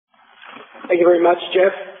Thank you very much,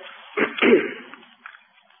 Jeff.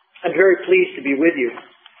 I'm very pleased to be with you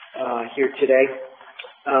here today.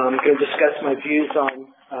 I'm going to discuss my views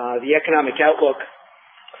on the economic outlook.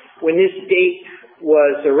 When this date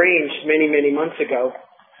was arranged many months ago,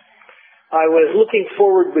 I was looking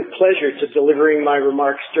forward with pleasure to delivering my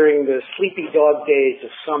remarks during the sleepy dog days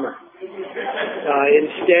of summer.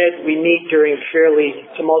 Instead, we meet during fairly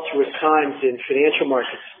tumultuous times in financial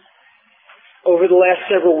markets. Over the last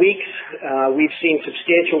several weeks, we've seen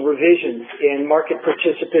substantial revisions in market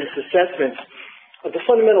participants' assessments of the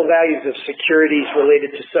fundamental values of securities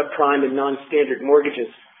related to subprime and non-standard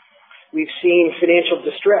mortgages. We've seen financial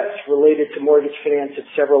distress related to mortgage finance at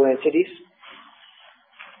several entities.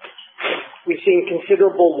 We've seen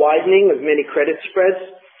considerable widening of many credit spreads,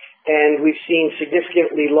 and we've seen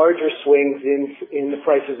significantly larger swings in the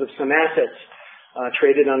prices of some assets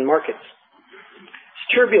traded on markets.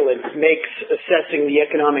 Turbulence makes assessing the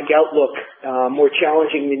economic outlook more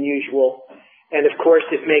challenging than usual, and of course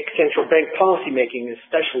it makes central bank policymaking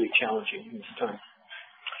especially challenging in this time.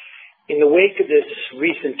 In the wake of this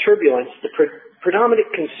recent turbulence, the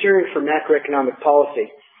predominant concern for macroeconomic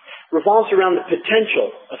policy revolves around the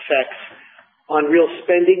potential effects on real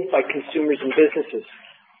spending by consumers and businesses.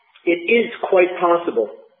 It is quite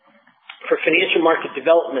possible for financial market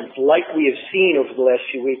developments like we have seen over the last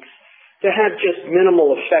few weeks to have just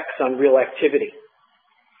minimal effects on real activity.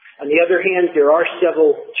 On the other hand, there are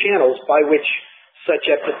several channels by which such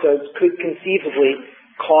episodes could conceivably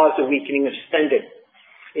cause a weakening of spending.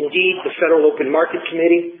 Indeed, the Federal Open Market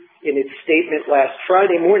Committee, in its statement last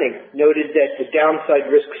Friday morning, noted that the downside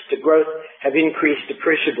risks to growth have increased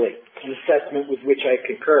appreciably, an assessment with which I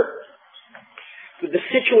concur. With the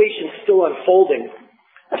situation still unfolding,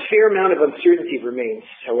 a fair amount of uncertainty remains,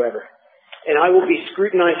 however, and I will be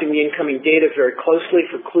scrutinizing the incoming data very closely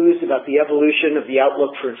for clues about the evolution of the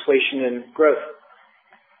outlook for inflation and growth.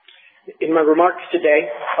 In my remarks today,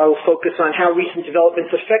 I will focus on how recent developments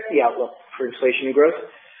affect the outlook for inflation and growth.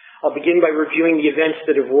 I'll begin by reviewing the events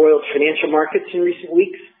that have roiled financial markets in recent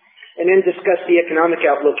weeks, and then discuss the economic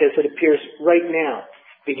outlook as it appears right now,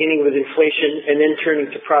 beginning with inflation and then turning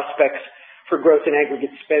to prospects for growth in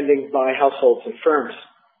aggregate spending by households and firms.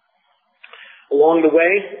 Along the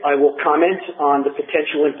way, I will comment on the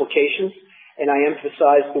potential implications, and I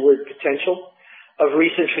emphasize the word potential, of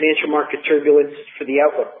recent financial market turbulence for the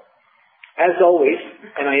outlook. As always,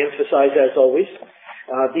 and I emphasize as always,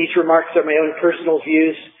 these remarks are my own personal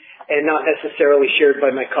views and not necessarily shared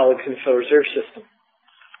by my colleagues in the Federal Reserve System.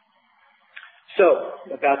 So,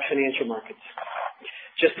 about financial markets.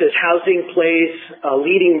 Just as housing plays a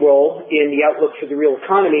leading role in the outlook for the real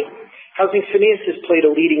economy, housing finance has played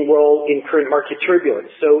a leading role in current market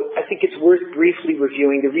turbulence. So I think it's worth briefly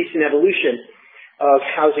reviewing the recent evolution of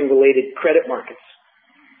housing-related credit markets.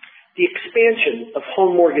 The expansion of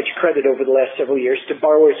home mortgage credit over the last several years to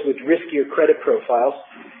borrowers with riskier credit profiles,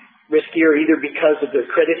 riskier either because of their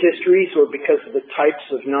credit histories or because of the types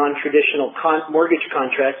of non-traditional mortgage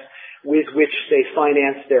contracts with which they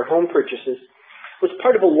finance their home purchases, was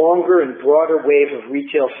part of a longer and broader wave of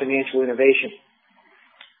retail financial innovation.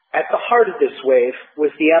 At the heart of this wave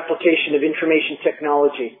was the application of information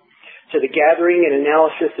technology to the gathering and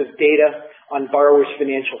analysis of data on borrowers'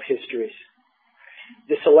 financial histories.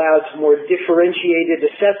 This allows more differentiated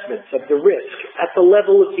assessments of the risk at the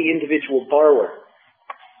level of the individual borrower.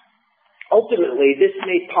 Ultimately, this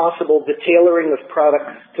made possible the tailoring of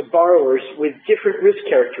products to borrowers with different risk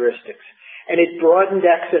characteristics, and it broadened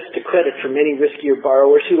access to credit for many riskier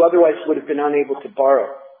borrowers who otherwise would have been unable to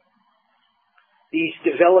borrow. These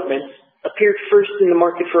developments appeared first in the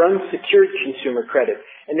market for unsecured consumer credit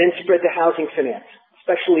and then spread to housing finance,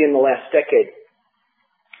 especially in the last decade.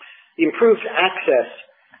 The improvement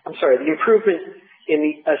in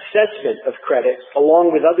the assessment of credit,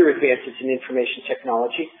 along with other advances in information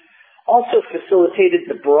technology, also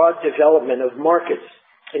facilitated the broad development of markets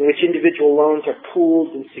in which individual loans are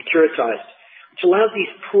pooled and securitized, which allowed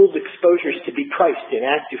these pooled exposures to be priced in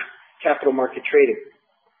active capital market trading.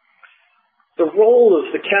 The role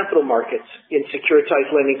of the capital markets in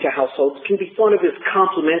securitized lending to households can be thought of as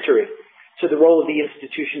complementary to the role of the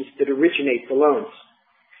institutions that originate the loans.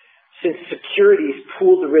 Since securities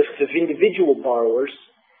pool the risks of individual borrowers,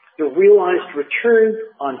 the realized return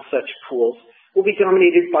on such pools will be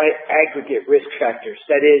dominated by aggregate risk factors,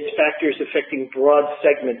 that is, factors affecting broad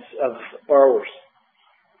segments of borrowers.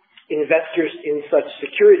 Investors in such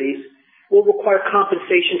securities will require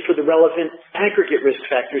compensation for the relevant aggregate risk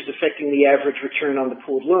factors affecting the average return on the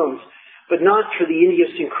pooled loans, but not for the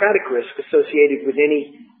idiosyncratic risk associated with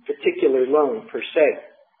any particular loan per se.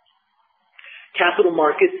 Capital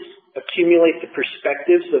markets accumulate the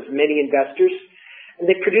perspectives of many investors, and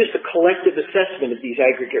they produce a collective assessment of these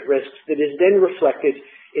aggregate risks that is then reflected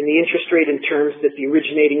in the interest rate and terms that the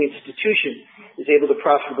originating institution is able to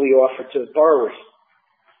profitably offer to borrowers.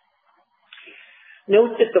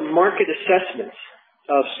 Note that the market assessments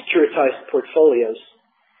of securitized portfolios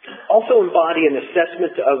also embody an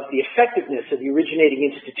assessment of the effectiveness of the originating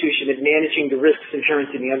institution at managing the risks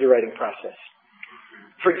inherent in the underwriting process.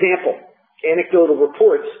 For example, anecdotal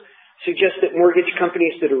reports suggest that mortgage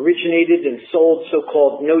companies that originated and sold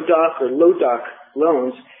so-called no-doc or low-doc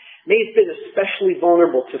loans may have been especially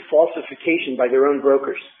vulnerable to falsification by their own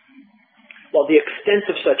brokers. While the extent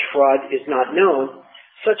of such fraud is not known,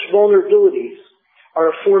 such vulnerabilities are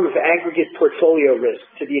a form of aggregate portfolio risk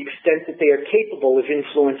to the extent that they are capable of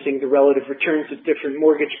influencing the relative returns of different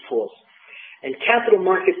mortgage pools. And capital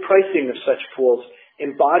market pricing of such pools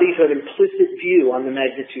embodies an implicit view on the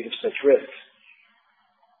magnitude of such risks.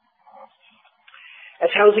 As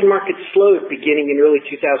housing markets slowed beginning in early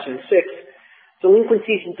 2006,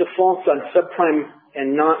 delinquencies and defaults on subprime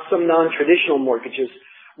and some non-traditional mortgages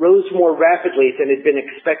rose more rapidly than had been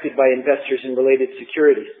expected by investors in related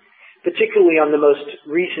securities, particularly on the most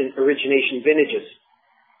recent origination vintages.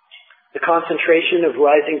 The concentration of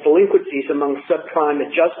rising delinquencies among subprime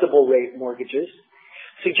adjustable rate mortgages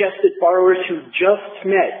suggests that borrowers who just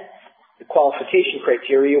met the qualification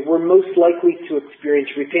criteria were most likely to experience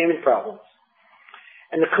repayment problems.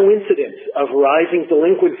 And the coincidence of rising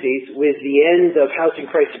delinquencies with the end of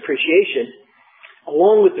housing price appreciation,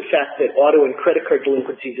 along with the fact that auto and credit card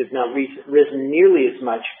delinquencies have not risen nearly as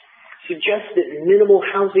much, suggests that minimal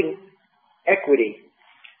housing equity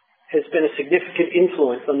has been a significant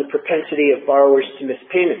influence on the propensity of borrowers to miss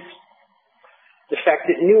payments. The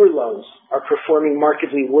fact that newer loans are performing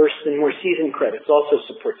markedly worse than more seasoned credits also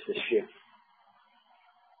supports this view.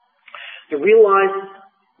 The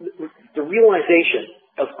realization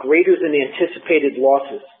of greater than anticipated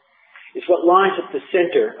losses is what lies at the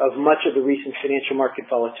center of much of the recent financial market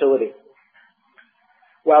volatility.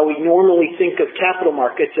 While we normally think of capital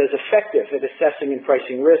markets as effective at assessing and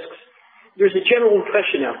pricing risks, there's a general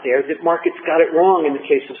impression out there that markets got it wrong in the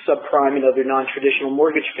case of subprime and other non-traditional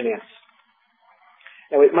mortgage finance.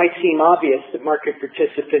 Now, it might seem obvious that market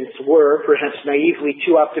participants were, perhaps naively,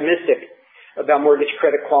 too optimistic about mortgage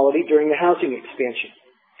credit quality during the housing expansion.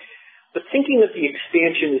 But thinking of the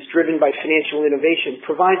expansion as driven by financial innovation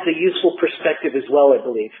provides a useful perspective as well, I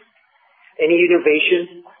believe. Any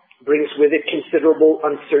innovation brings with it considerable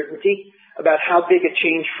uncertainty about how big a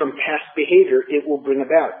change from past behavior it will bring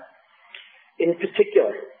about. In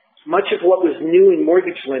particular, much of what was new in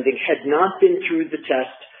mortgage lending had not been through the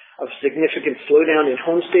test of significant slowdown in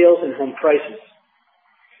home sales and home prices.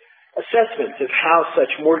 Assessments of how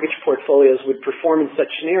such mortgage portfolios would perform in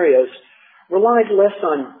such scenarios relied less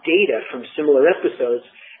on data from similar episodes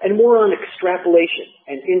and more on extrapolation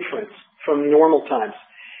and inference from normal times,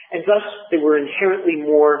 and thus they were inherently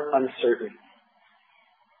more uncertain.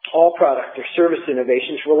 All product or service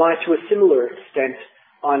innovations rely to a similar extent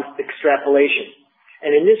on extrapolation.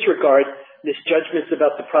 And in this regard, misjudgments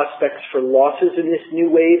about the prospects for losses in this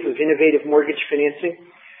new wave of innovative mortgage financing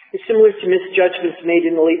is similar to misjudgments made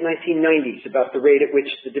in the late 1990s about the rate at which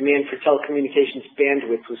the demand for telecommunications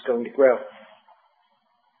bandwidth was going to grow.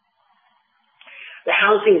 The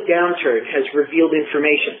housing downturn has revealed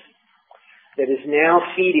information that is now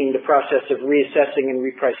feeding the process of reassessing and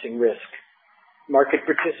repricing risk. Market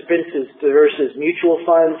participants as diverse as mutual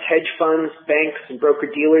funds, hedge funds, banks, and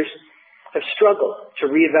broker-dealers have struggled to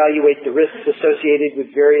reevaluate the risks associated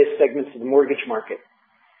with various segments of the mortgage market.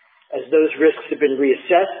 As those risks have been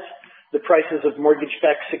reassessed, the prices of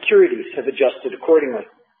mortgage-backed securities have adjusted accordingly.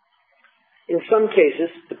 In some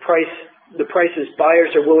cases, the prices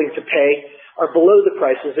buyers are willing to pay are below the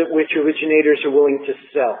prices at which originators are willing to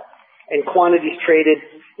sell, and quantities traded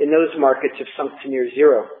in those markets have sunk to near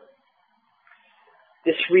zero.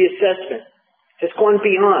 This reassessment has gone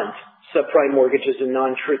beyond subprime mortgages and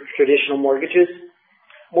non-traditional mortgages.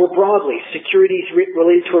 More broadly, securities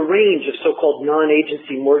related to a range of so-called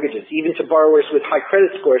non-agency mortgages, even to borrowers with high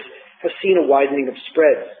credit scores, have seen a widening of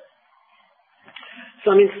spreads.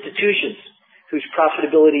 Some institutions, whose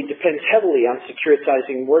profitability depends heavily on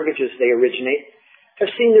securitizing mortgages they originate, have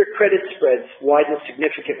seen their credit spreads widen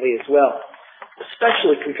significantly as well,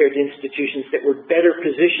 especially compared to institutions that were better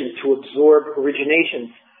positioned to absorb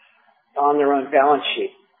originations on their own balance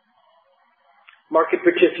sheet. Market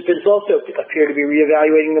participants also appear to be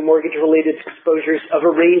reevaluating the mortgage-related exposures of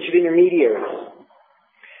a range of intermediaries.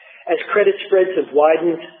 As credit spreads have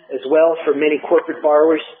widened as well for many corporate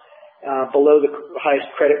borrowers below the highest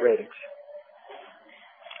credit ratings.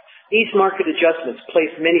 These market adjustments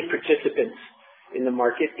place many participants in the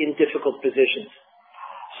market in difficult positions.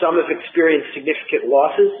 Some have experienced significant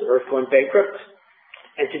losses or have gone bankrupt.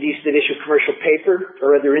 Entities that issue commercial paper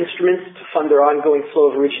or other instruments to fund their ongoing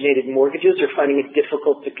flow of originated mortgages are finding it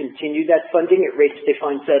difficult to continue that funding at rates they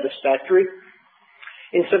find satisfactory.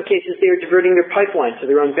 In some cases, they are diverting their pipeline to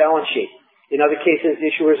their own balance sheet. In other cases,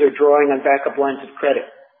 issuers are drawing on backup lines of credit.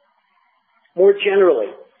 More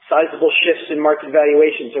generally, sizable shifts in market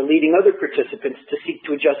valuations are leading other participants to seek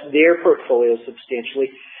to adjust their portfolios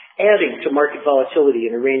substantially, adding to market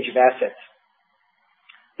volatility in a range of assets.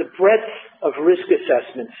 The breadth of risk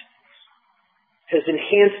assessments has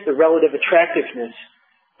enhanced the relative attractiveness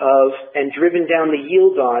of and driven down the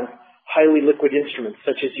yield on highly liquid instruments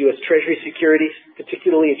such as U.S. Treasury securities,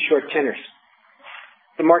 particularly at short tenors.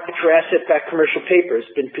 The market for asset-backed commercial paper has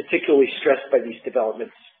been particularly stressed by these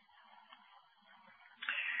developments.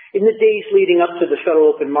 In the days leading up to the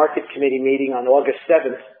Federal Open Market Committee meeting on August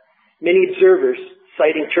 7th, many observers,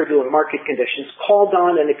 citing turbulent market conditions, called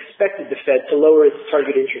on and expected the Fed to lower its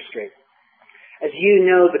target interest rate. As you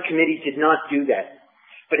know, the committee did not do that,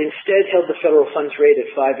 but instead held the federal funds rate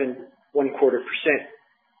at 5.25%.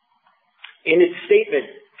 In its statement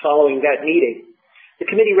following that meeting, the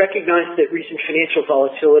committee recognized that recent financial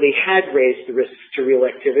volatility had raised the risks to real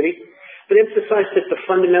activity, but emphasized that the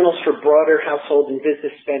fundamentals for broader household and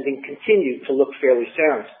business spending continued to look fairly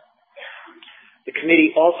sound. The committee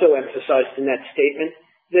also emphasized in that statement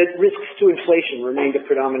that risks to inflation remained a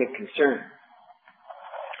predominant concern.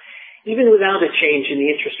 Even without a change in the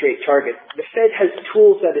interest rate target, the Fed has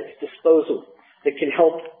tools at its disposal that can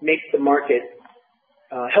help the market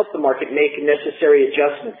make necessary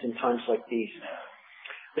adjustments in times like these.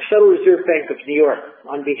 The Federal Reserve Bank of New York,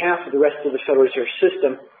 on behalf of the rest of the Federal Reserve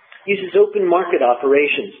System, uses open market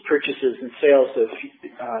operations, purchases and sales of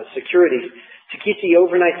securities to keep the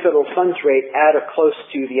overnight federal funds rate at or close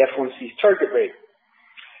to the FOMC's target rate.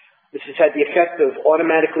 This has had the effect of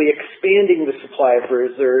automatically expanding the supply of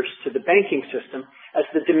reserves to the banking system as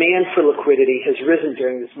the demand for liquidity has risen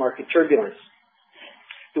during this market turbulence.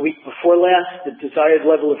 The week before last, the desired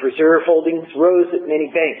level of reserve holdings rose at many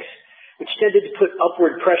banks, which tended to put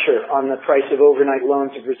upward pressure on the price of overnight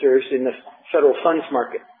loans of reserves in the federal funds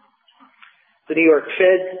market. The New York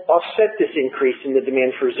Fed offset this increase in the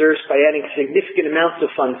demand for reserves by adding significant amounts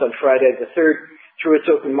of funds on Friday the 3rd through its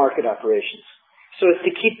open market operations, so as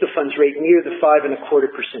to keep the funds rate near the 5.25%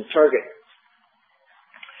 target.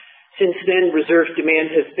 Since then, reserve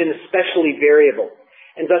demand has been especially variable,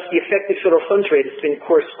 and thus the effective federal funds rate has been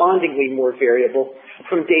correspondingly more variable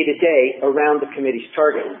from day to day around the committee's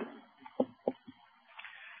target.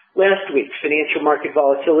 Last week, financial market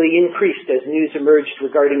volatility increased as news emerged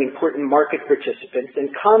regarding important market participants,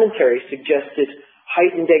 and commentary suggested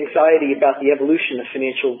heightened anxiety about the evolution of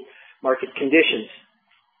financial market conditions.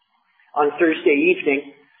 On Thursday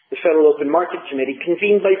evening, the Federal Open Market Committee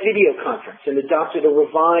convened by video conference and adopted a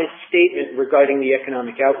revised statement regarding the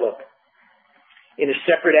economic outlook. In a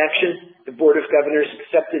separate action, the Board of Governors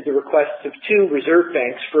accepted the requests of 2 reserve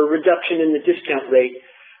banks for a reduction in the discount rate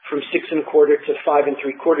from 6.25% to 5.75%.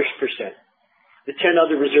 The 10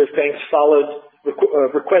 other reserve banks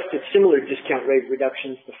requested similar discount rate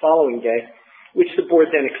reductions the following day, which the board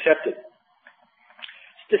then accepted.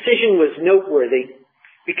 This decision was noteworthy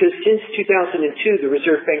because since 2002, the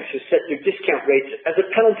reserve banks have set their discount rates as a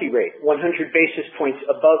penalty rate, 100 basis points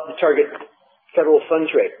above the target federal funds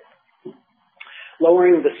rate.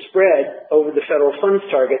 Lowering the spread over the federal funds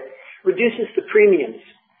target reduces the premiums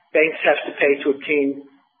banks have to pay to obtain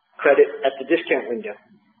credit at the discount window.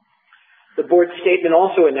 The board's statement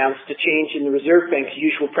also announced a change in the Reserve Bank's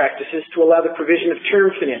usual practices to allow the provision of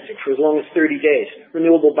term financing for as long as 30 days,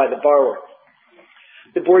 renewable by the borrower.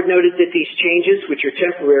 The board noted that these changes, which are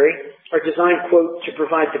temporary, are designed, quote, to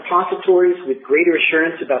provide depositories with greater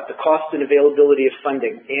assurance about the cost and availability of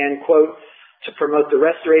funding, and, quote, to promote the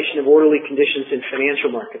restoration of orderly conditions in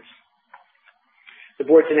financial markets. The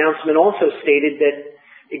board's announcement also stated that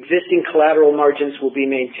existing collateral margins will be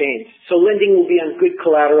maintained, so lending will be on good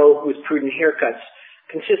collateral with prudent haircuts,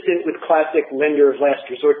 consistent with classic lender of last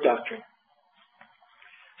resort doctrine.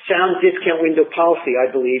 Sound discount window policy, I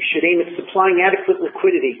believe, should aim at supplying adequate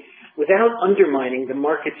liquidity without undermining the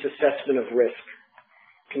market's assessment of risk.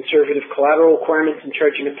 Conservative collateral requirements and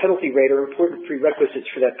charging a penalty rate are important prerequisites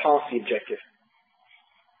for that policy objective.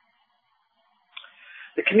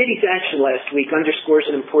 The committee's action last week underscores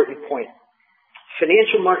an important point.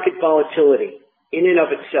 Financial market volatility, in and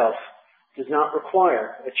of itself, does not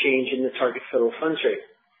require a change in the target federal funds rate.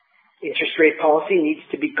 Interest rate policy needs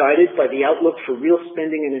to be guided by the outlook for real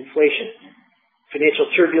spending and inflation. Financial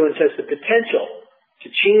turbulence has the potential to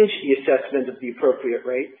change the assessment of the appropriate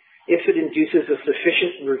rate if it induces a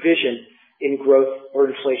sufficient revision in growth or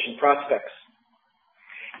inflation prospects.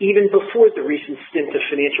 Even before the recent stint of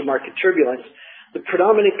financial market turbulence, the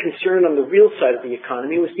predominant concern on the real side of the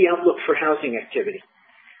economy was the outlook for housing activity.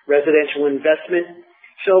 Residential investment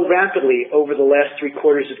fell rapidly over the last 3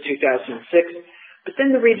 quarters of 2006, but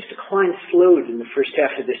then the rate of decline slowed in the first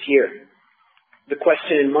half of this year. The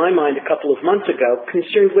question in my mind a couple of months ago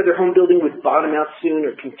concerned whether home building would bottom out soon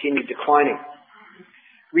or continue declining.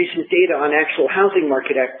 Recent data on actual housing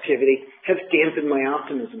market activity have dampened my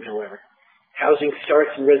optimism, however. Housing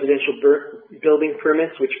starts and residential building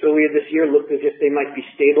permits, which earlier this year looked as if they might be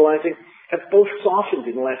stabilizing, have both softened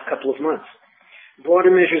in the last couple of months.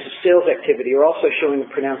 Broader measures of sales activity are also showing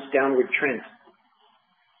a pronounced downward trend.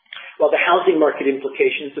 While the housing market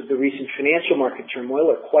implications of the recent financial market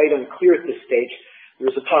turmoil are quite unclear at this stage,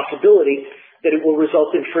 there is a possibility that it will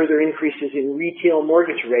result in further increases in retail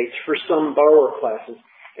mortgage rates for some borrower classes,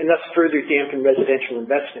 and thus further dampen residential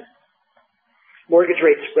investment. Mortgage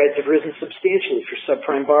rate spreads have risen substantially for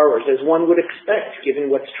subprime borrowers, as one would expect given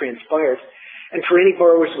what's transpired, and for any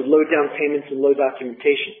borrowers with low down payments and low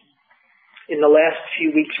documentation. In the last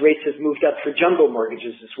few weeks, rates have moved up for jumbo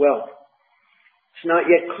mortgages as well. It's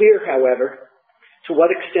not yet clear, however, to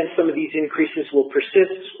what extent some of these increases will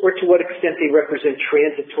persist or to what extent they represent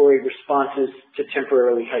transitory responses to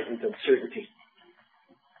temporarily heightened uncertainty.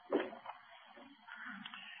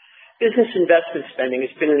 Business investment spending has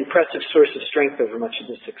been an impressive source of strength over much of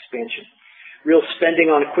this expansion. Real spending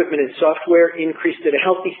on equipment and software increased at a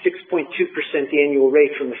healthy 6.2% annual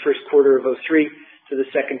rate from the first quarter of 2003 to the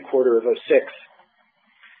second quarter of 2006.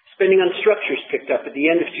 Spending on structures picked up at the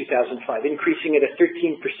end of 2005, increasing at a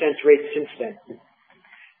 13% rate since then.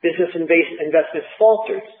 Business investments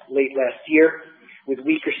faltered late last year, with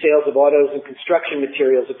weaker sales of autos and construction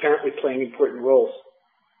materials apparently playing important roles.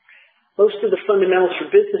 Most of the fundamentals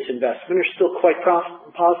for business investment are still quite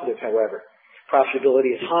positive, however.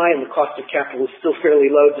 Profitability is high and the cost of capital is still fairly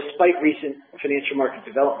low despite recent financial market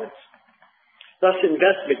developments. Thus,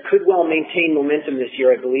 investment could well maintain momentum this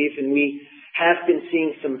year, I believe, and we have been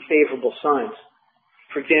seeing some favorable signs.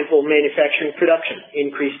 For example, manufacturing production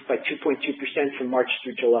increased by 2.2% from March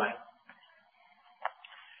through July.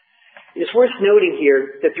 It is worth noting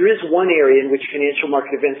here that there is one area in which financial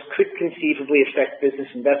market events could conceivably affect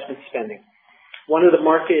business investment spending. One of the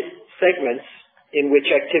market segments in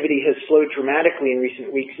which activity has slowed dramatically in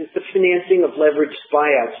recent weeks is the financing of leveraged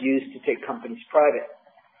buyouts used to take companies private.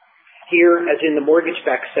 Here, as in the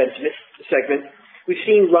mortgage-backed segment, we've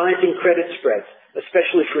seen rising credit spreads,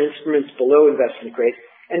 especially for instruments below investment grade,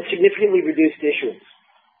 and significantly reduced issuance.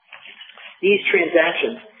 These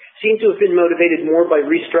transactions seem to have been motivated more by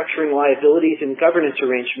restructuring liabilities and governance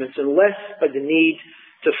arrangements and less by the need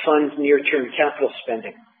to fund near-term capital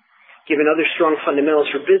spending. Given other strong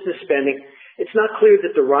fundamentals for business spending, it's not clear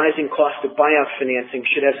that the rising cost of buyout financing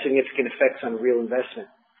should have significant effects on real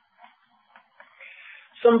investment.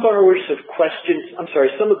 Some observers have questioned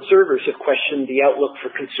the outlook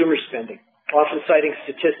for consumer spending, often citing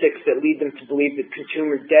statistics that lead them to believe that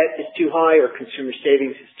consumer debt is too high or consumer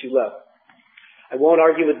savings is too low. I won't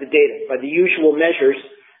argue with the data. By the usual measures,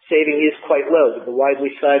 saving is quite low, with the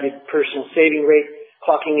widely cited personal saving rate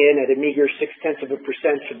clocking in at a meager 0.6% for the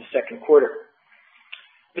second quarter.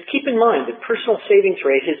 But keep in mind that personal savings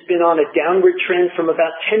rate has been on a downward trend from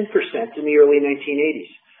about 10% in the early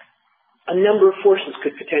 1980s. A number of forces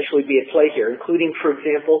could potentially be at play here, including, for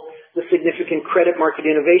example, the significant credit market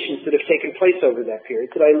innovations that have taken place over that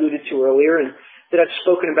period that I alluded to earlier and that I've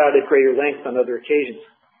spoken about at greater length on other occasions.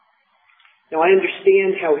 Now, I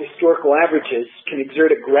understand how historical averages can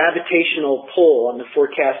exert a gravitational pull on the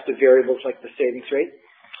forecast of variables like the savings rate,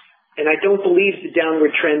 and I don't believe the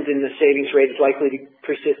downward trend in the savings rate is likely to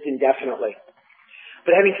persist indefinitely.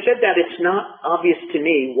 But having said that, it's not obvious to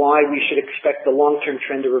me why we should expect the long-term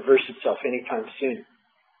trend to reverse itself anytime soon.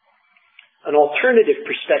 An alternative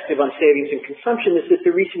perspective on savings and consumption is that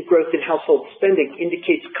the recent growth in household spending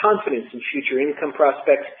indicates confidence in future income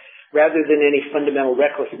prospects rather than any fundamental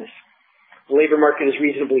recklessness. The labor market is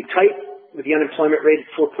reasonably tight, with the unemployment rate at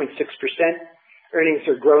 4.6%. Earnings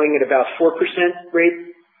are growing at about 4%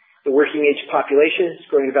 rate. The working age population is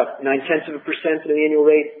growing about 0.9% at an annual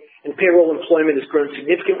rate, and payroll employment has grown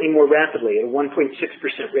significantly more rapidly at a 1.6%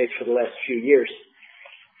 rate for the last few years.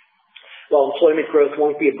 While employment growth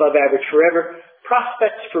won't be above average forever,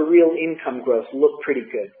 prospects for real income growth look pretty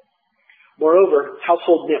good. Moreover,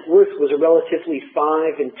 household net worth was a relatively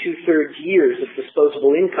 5 2/3 years of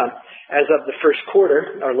disposable income as of the first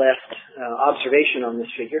quarter, our last observation on this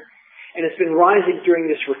figure, and it's been rising during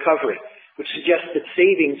this recovery, which suggests that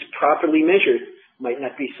savings properly measured might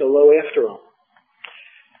not be so low after all.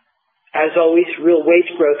 As always, real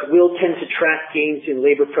wage growth will tend to track gains in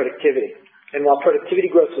labor productivity. And while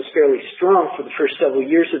productivity growth was fairly strong for the first several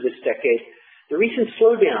years of this decade, the recent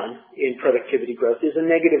slowdown in productivity growth is a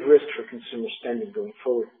negative risk for consumer spending going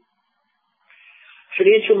forward.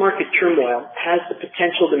 Financial market turmoil has the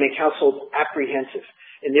potential to make households apprehensive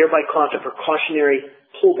and thereby cause a precautionary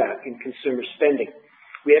pullback in consumer spending.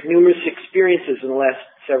 We have numerous experiences in the last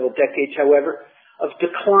several decades, however, of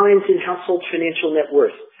declines in household financial net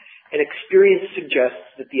worth, and experience suggests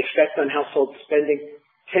that the effect on household spending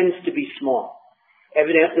tends to be small.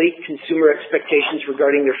 Evidently, consumer expectations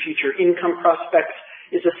regarding their future income prospects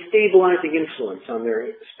is a stabilizing influence on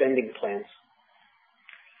their spending plans.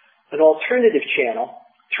 An alternative channel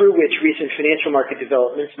through which recent financial market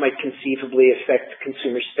developments might conceivably affect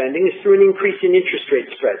consumer spending is through an increase in interest rate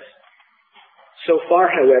spreads. So far,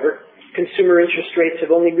 however, consumer interest rates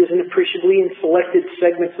have only risen appreciably in selected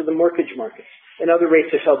segments of the mortgage market, and other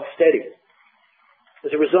rates have held steady.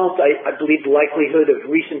 As a result, I believe the likelihood of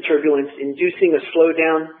recent turbulence inducing a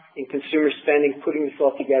slowdown in consumer spending, putting this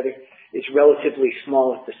all together, is relatively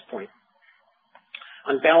small at this point.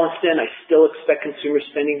 On balance, then, I still expect consumer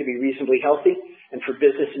spending to be reasonably healthy and for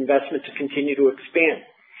business investment to continue to expand.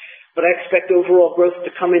 But I expect overall growth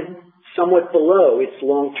to come in somewhat below its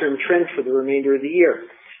long-term trend for the remainder of the year,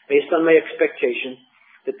 based on my expectation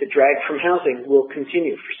that the drag from housing will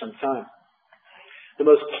continue for some time. The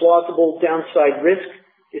most plausible downside risk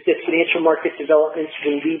is that financial market developments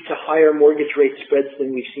will lead to higher mortgage rate spreads than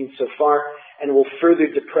we've seen so far and will further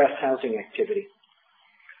depress housing activity.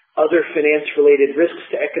 Other finance-related risks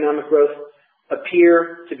to economic growth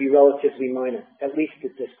appear to be relatively minor, at least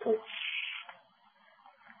at this point.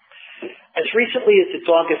 As recently as its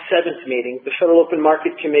August 7th meeting, the Federal Open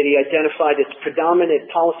Market Committee identified its predominant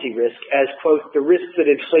policy risk as, quote, the risk that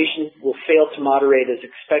inflation will fail to moderate as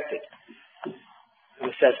expected. An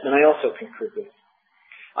assessment I also concur with.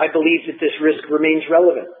 I believe that this risk remains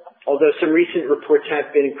relevant, although some recent reports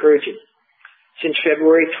have been encouraging. Since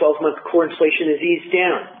February, 12-month core inflation has eased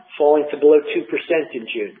down, falling to below 2% in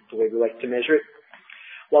June, the way we like to measure it.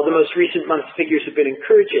 While the most recent month's figures have been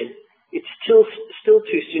encouraging, it's still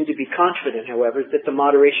too soon to be confident, however, that the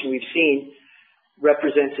moderation we've seen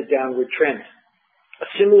represents a downward trend. A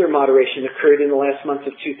similar moderation occurred in the last month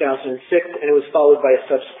of 2006, and it was followed by a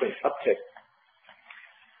subsequent uptick.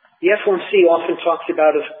 The FOMC often talks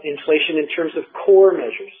about inflation in terms of core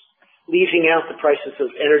measures, leaving out the prices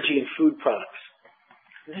of energy and food products.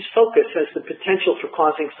 This focus has the potential for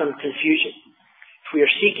causing some confusion. If we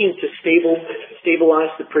are seeking to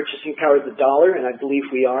stabilize the purchasing power of the dollar, and I believe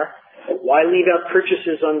we are, why leave out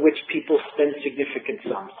purchases on which people spend significant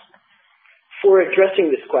sums? For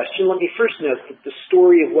addressing this question, let me first note that the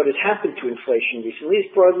story of what has happened to inflation recently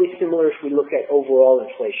is broadly similar if we look at overall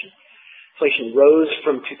inflation. Inflation rose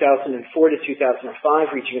from 2004 to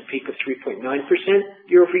 2005, reaching a peak of 3.9%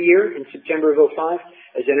 year over year in September of 2005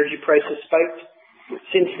 as energy prices spiked.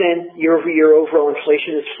 Since then, year-over-year overall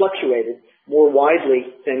inflation has fluctuated more widely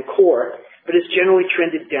than core, but has generally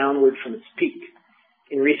trended downward from its peak.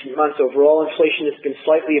 In recent months, overall inflation has been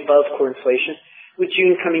slightly above core inflation, with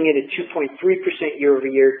June coming in at 2.3%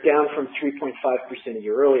 year-over-year, down from 3.5% a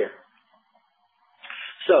year earlier.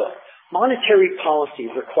 So, monetary policy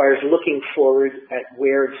requires looking forward at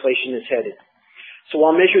where inflation is headed. So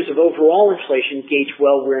while measures of overall inflation gauge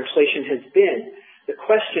well where inflation has been, the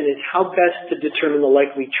question is how best to determine the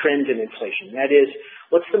likely trend in inflation. That is,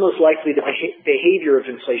 what's the most likely behavior of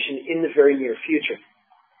inflation in the very near future?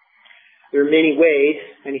 There are many ways,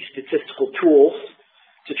 many statistical tools,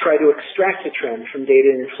 to try to extract the trend from data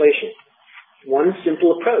in inflation. One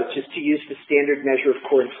simple approach is to use the standard measure of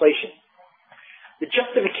core inflation. The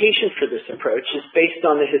justification for this approach is based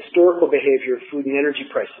on the historical behavior of food and energy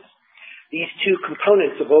prices. These two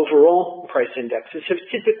components of overall price indexes have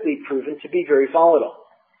typically proven to be very volatile.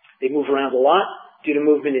 They move around a lot due to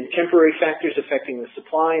movement in temporary factors affecting the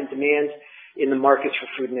supply and demand in the markets for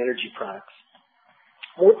food and energy products.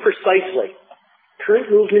 More precisely, current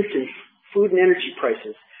movements in food and energy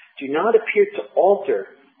prices do not appear to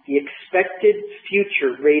alter the expected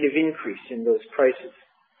future rate of increase in those prices.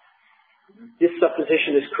 If this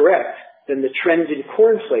supposition is correct, then the trend in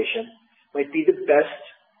core inflation might be the best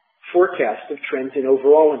forecast of trends in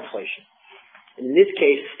overall inflation. And in this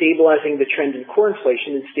case, stabilizing the trend in core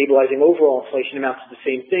inflation and stabilizing overall inflation amounts to the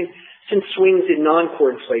same thing, since swings in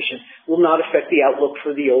non-core inflation will not affect the outlook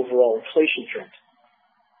for the overall inflation trend.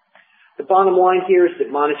 The bottom line here is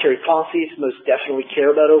that monetary policies most definitely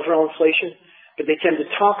care about overall inflation, but they tend to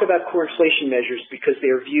talk about core inflation measures because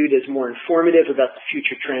they are viewed as more informative about the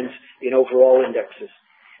future trends in overall indexes.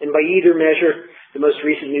 And by either measure, the most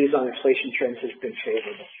recent news on inflation trends has been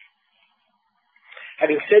favorable.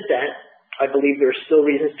 Having said that, I believe there are still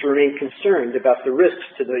reasons to remain concerned about the risks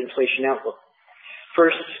to the inflation outlook.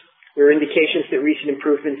 First, there are indications that recent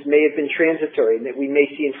improvements may have been transitory and that we may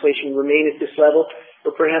see inflation remain at this level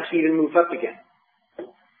or perhaps even move up again.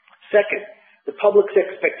 Second, the public's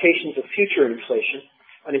expectations of future inflation,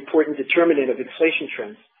 an important determinant of inflation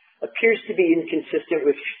trends, appears to be inconsistent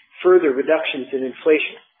with further reductions in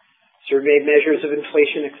inflation. Survey measures of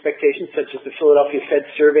inflation expectations, such as the Philadelphia Fed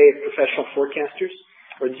Survey of Professional Forecasters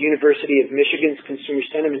or the University of Michigan's Consumer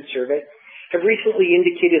Sentiment Survey, have recently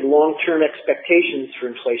indicated long-term expectations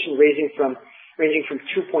for inflation ranging from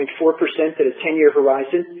 2.4% at a 10-year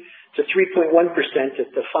horizon to 3.1% at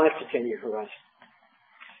the 5 to 10-year horizon.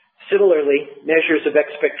 Similarly, measures of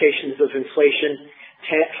expectations of inflation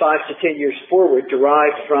 5 to 10 years forward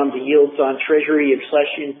derived from the yields on Treasury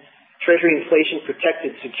inflation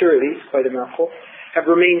protected securities, quite a mouthful, have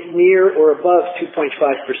remained near or above 2.5%.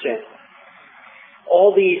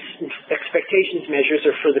 All these expectations measures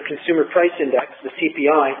are for the Consumer Price Index, the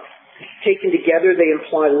CPI. Taken together, they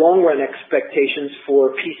imply long-run expectations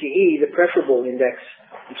for PCE, the preferable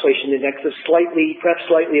inflation index, of perhaps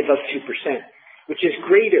slightly above 2%, which is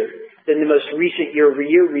greater than the most recent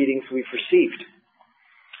year-over-year readings we've received.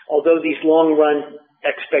 Although these long-run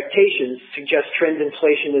expectations suggest trend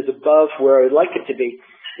inflation is above where I would like it to be,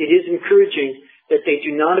 it is encouraging that they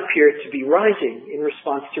do not appear to be rising in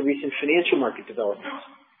response to recent financial market developments.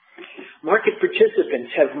 Market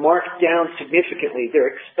participants have marked down significantly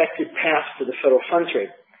their expected path for the federal funds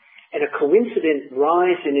rate, and a coincident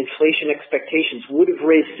rise in inflation expectations would have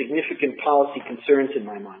raised significant policy concerns in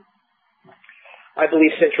my mind. I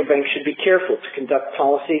believe central banks should be careful to conduct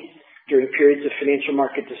policy during periods of financial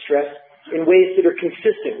market distress in ways that are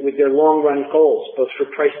consistent with their long-run goals, both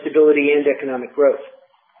for price stability and economic growth.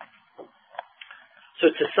 So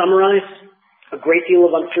to summarize, a great deal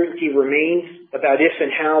of uncertainty remains about if and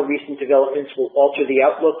how recent developments will alter the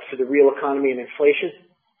outlook for the real economy and inflation.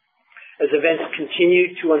 As events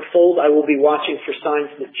continue to unfold, I will be watching for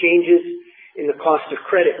signs that changes in the cost of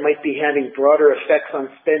credit might be having broader effects on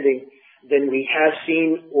spending than we have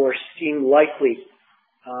seen or seem likely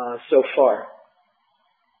so far.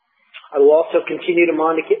 I will also continue to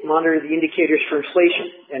monitor the indicators for inflation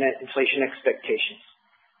and inflation expectations.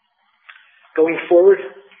 Going forward,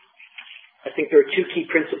 I think there are two key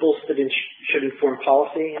principles that should inform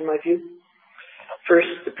policy, in my view.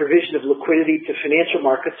 First, the provision of liquidity to financial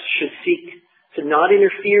markets should seek to not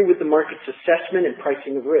interfere with the market's assessment and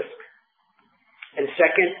pricing of risk. And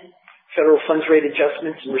second, federal funds rate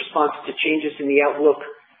adjustments in response to changes in the outlook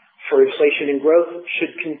for inflation and growth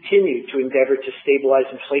should continue to endeavor to stabilize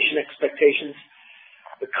inflation expectations.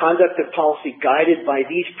 The conduct of policy guided by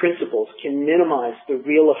these principles can minimize the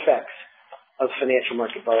real effects of financial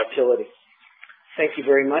market volatility. Thank you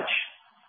very much.